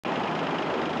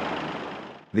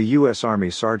the U.S. Army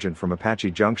sergeant from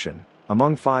Apache Junction,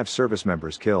 among 5 service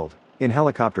members killed, in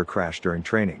helicopter crash during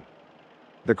training.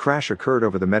 The crash occurred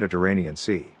over the Mediterranean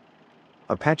Sea.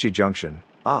 Apache Junction,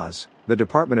 Oz, the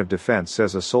Department of Defense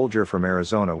says a soldier from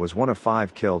Arizona was one of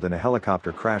 5 killed in a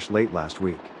helicopter crash late last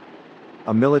week.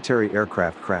 A military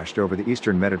aircraft crashed over the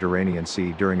eastern Mediterranean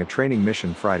Sea during a training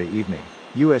mission Friday evening,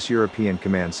 U.S. European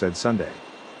Command said Sunday.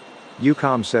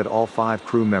 EUCOM said all 5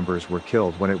 crew members were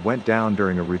killed when it went down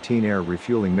during a routine air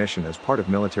refueling mission as part of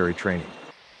military training.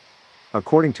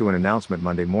 According to an announcement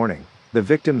Monday morning, the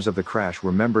victims of the crash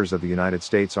were members of the United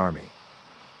States Army.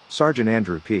 Sergeant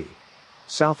Andrew P.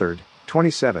 Southard,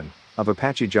 27, of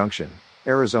Apache Junction,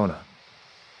 Arizona.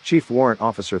 Chief Warrant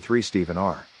Officer 3 Stephen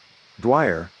R.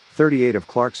 Dwyer, 38 of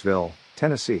Clarksville,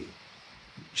 Tennessee.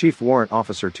 Chief Warrant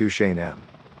Officer 2 Shane M.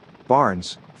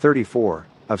 Barnes, 34,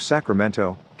 of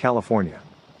Sacramento, California.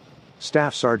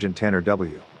 Staff Sergeant Tanner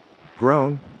W.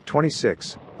 Groan,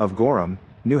 26, of Gorham,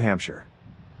 New Hampshire.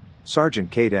 Sergeant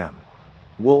Kate M.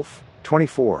 Wolf,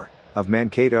 24, of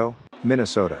Mankato,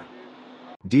 Minnesota.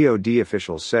 DoD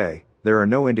officials say there are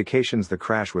no indications the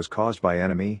crash was caused by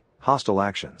enemy, hostile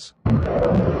actions.